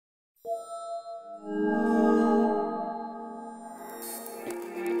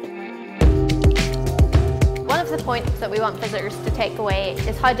point that we want visitors to take away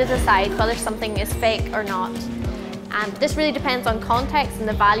is how to decide whether something is fake or not. And this really depends on context and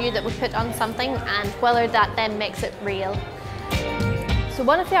the value that we put on something and whether that then makes it real. So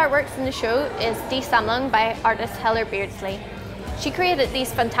one of the artworks in the show is Die Sammlung by artist Heller Beardsley. She created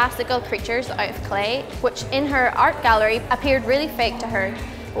these fantastical creatures out of clay, which in her art gallery appeared really fake to her.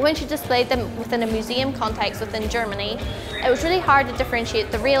 But when she displayed them within a museum context within Germany, it was really hard to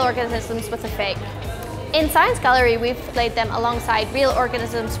differentiate the real organisms with the fake. In Science Gallery, we've displayed them alongside real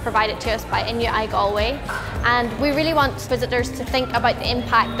organisms provided to us by I Galway, and we really want visitors to think about the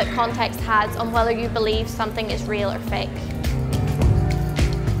impact that context has on whether you believe something is real or fake.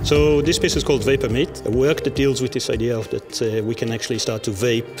 So this piece is called Vapour Meat, a work that deals with this idea of that we can actually start to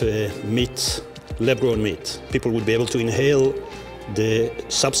vape meat, lab-grown meat. People would be able to inhale the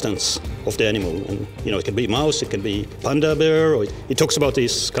substance of the animal, and it can be mouse, it can be panda bear, or it talks about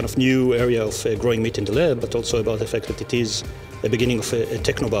this kind of new area of growing meat in the lab, but also about the fact that it is a beginning of a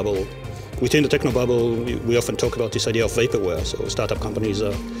technobubble. Within the technobubble, we often talk about this idea of vaporware. So startup companies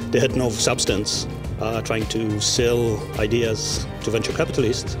they had no substance, trying to sell ideas to venture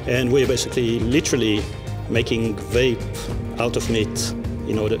capitalists, and we're basically literally making vape out of meat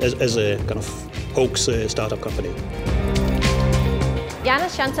as a kind of hoax startup company.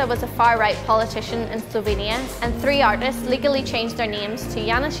 Janez Janša was a far-right politician in Slovenia, and 3 artists legally changed their names to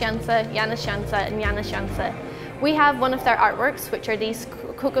Janez Janša, Janez Janša and Janez Janša. We have one of their artworks, which are these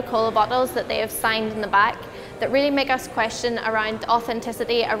Coca-Cola bottles that they have signed in the back, that really make us question around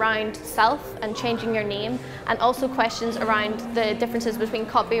authenticity, around self and changing your name, and also questions around the differences between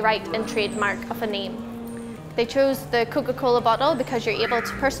copyright and trademark of a name. They chose the Coca-Cola bottle because you're able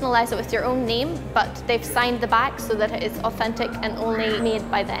to personalize it with your own name, but they've signed the back so that it is authentic and only made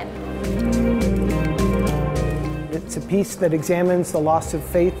by them. It's a piece that examines the loss of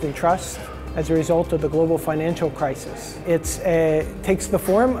faith and trust as a result of the global financial crisis. It takes the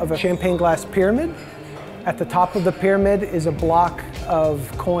form of a champagne glass pyramid. At the top of the pyramid is a block of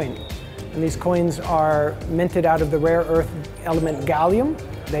coin. And these coins are minted out of the rare earth element gallium.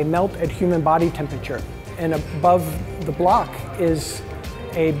 They melt at human body temperature. And above the block is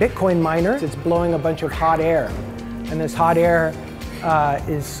a Bitcoin miner. It's blowing a bunch of hot air. And this hot air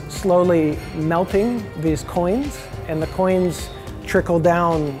is slowly melting these coins, and the coins trickle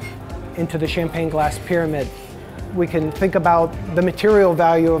down into the champagne glass pyramid. We can think about the material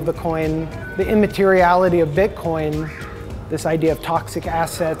value of the coin, the immateriality of Bitcoin, this idea of toxic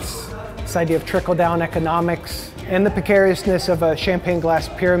assets, this idea of trickle-down economics, and the precariousness of a champagne glass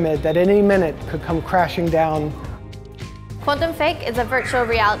pyramid that any minute could come crashing down. Quantum Fake is a virtual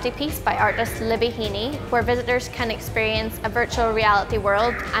reality piece by artist Libby Heaney, where visitors can experience a virtual reality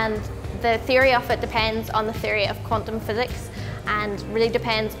world, and the theory of it depends on the theory of quantum physics, and really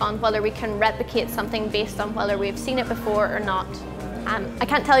depends on whether we can replicate something based on whether we've seen it before or not. I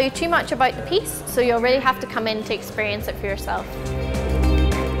can't tell you too much about the piece, so you'll really have to come in to experience it for yourself.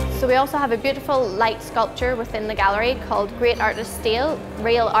 So we also have a beautiful light sculpture within the gallery called Great Artist Stale,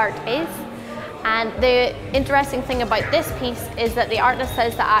 Real Art Is. And the interesting thing about this piece is that the artist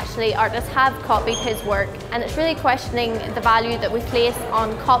says that actually artists have copied his work, and it's really questioning the value that we place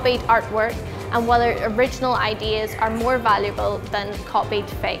on copied artwork and whether original ideas are more valuable than copied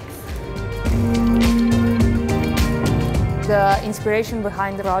fakes. The inspiration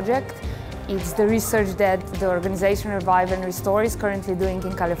behind the project is the research that the organization Revive and Restore is currently doing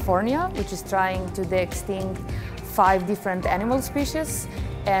in California, which is trying to de-extinct 5 different animal species,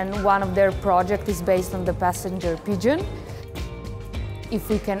 and one of their projects is based on the passenger pigeon. If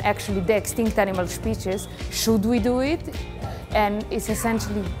we can actually de-extinct animal species, should we do it? And it's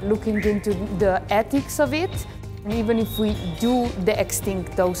essentially looking into the ethics of it. And even if we do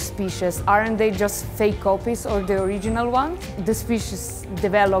de-extinct those species, aren't they just fake copies or the original ones? The species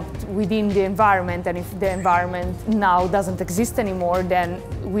developed within the environment, and if the environment now doesn't exist anymore, then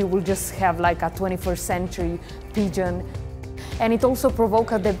we will just have like a 21st century pigeon. And it also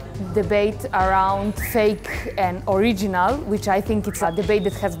provoked a debate around fake and original, which I think it's a debate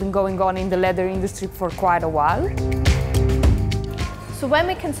that has been going on in the leather industry for quite a while. So when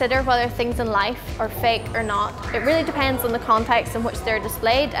we consider whether things in life are fake or not, it really depends on the context in which they're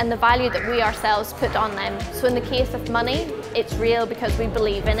displayed and the value that we ourselves put on them. So in the case of money, it's real because we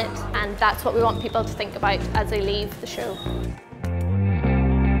believe in it, and that's what we want people to think about as they leave the show.